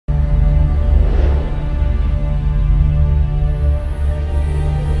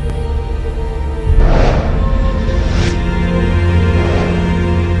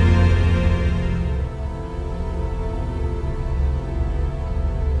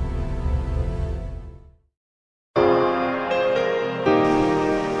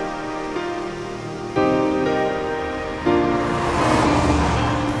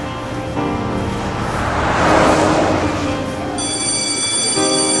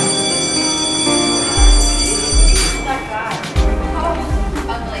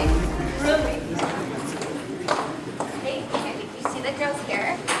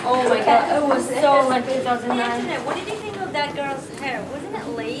stole in 2009. Internet, what did you think of that girl's hair? Wasn't it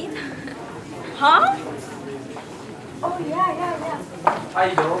lame? Huh? Oh, yeah.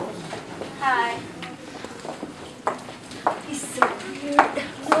 Hi, Joe. Hi. He's so weird.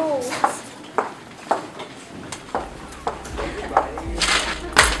 No.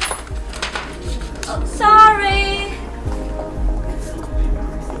 Oh, sorry.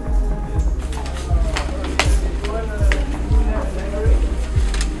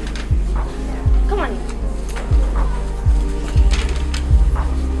 Come on.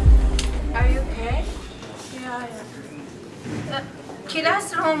 Are you okay? Yeah.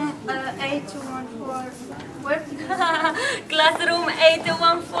 Classroom 8214. Where? Classroom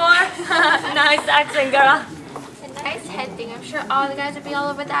 8214. Nice accent, girl. A nice head thing. I'm sure all the guys would be all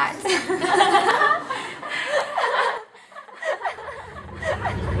over that.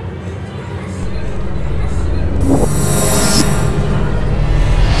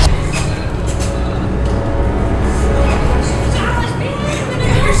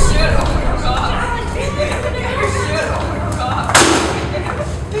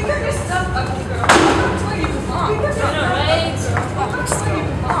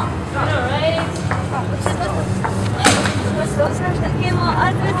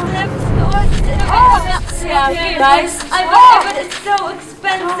 Yeah, guys. I bet it's so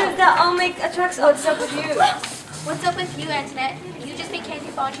expensive that I'll make a truck. What's up with you? What's up with you, Antoinette? You just made Casey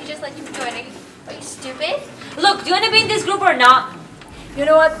fall. She just let you join. Are you stupid? Look, do you want to be in this group or not? You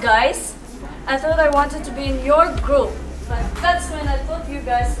know what, guys? I thought I wanted to be in your group, but that's when I thought you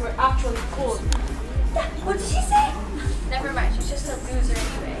guys were actually cool. What did she say? Never mind. She's just a loser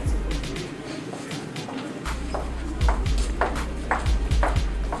anyway.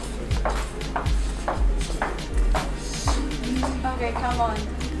 Okay, come on.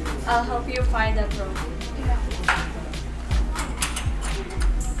 I'll help you find that room.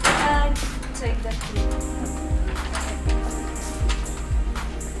 And take the key.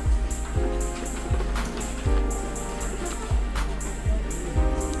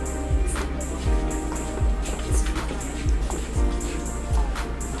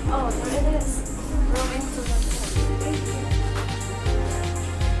 Oh, there it is. Room into the room. Thank you.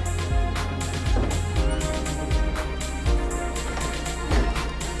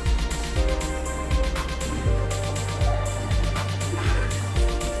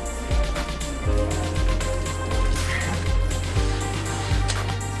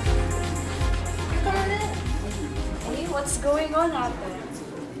 What's going on out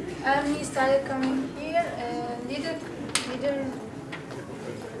there? He started coming here. Leadership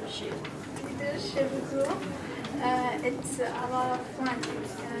group. It's a lot of fun.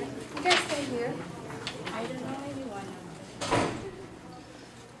 You guys stay here. I don't know anyone.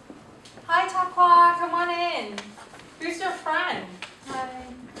 Hi, Takwa. Come on in. Who's your friend?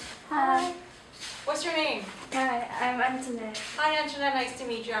 Hi. What's your name? Hi, I'm Antoinette. Hi, Antoinette. Nice to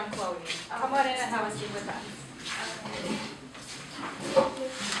meet you. I'm Chloe. Come on in and have a seat with us.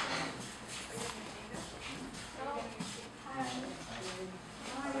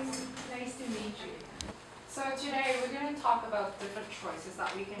 Nice to meet you. So today we're going to talk about different choices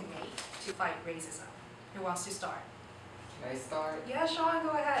that we can make to fight racism. Who wants to start? Can I start? Yeah, Sean, go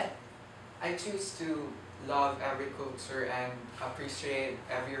ahead. I choose to love every culture and appreciate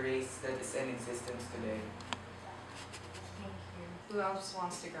every race that is in existence today. Thank you. Who else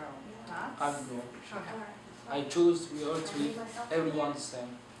wants to go? Max? I'll go. Okay. I choose we all treat everyone the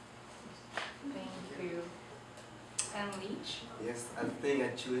same. Thank you. And Leach? Yes, I think I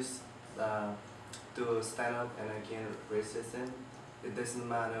choose to stand up and against racism. It doesn't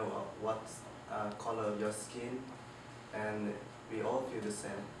matter what color of your skin, and we all feel the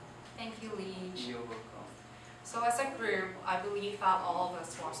same. Thank you, Leach. You're welcome. So as a group, I believe that all of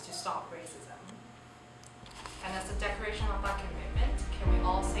us wants to stop racism. And as a declaration of that commitment, can we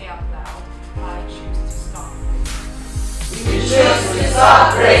all say out loud, I choose to stop racism. We choose to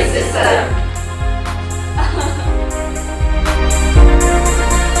stop racism.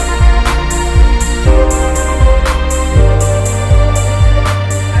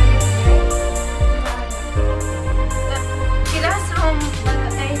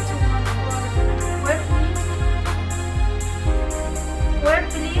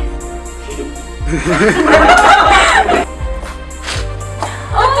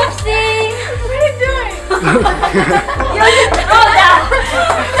 Oopsie! What are you doing? You didn't know that!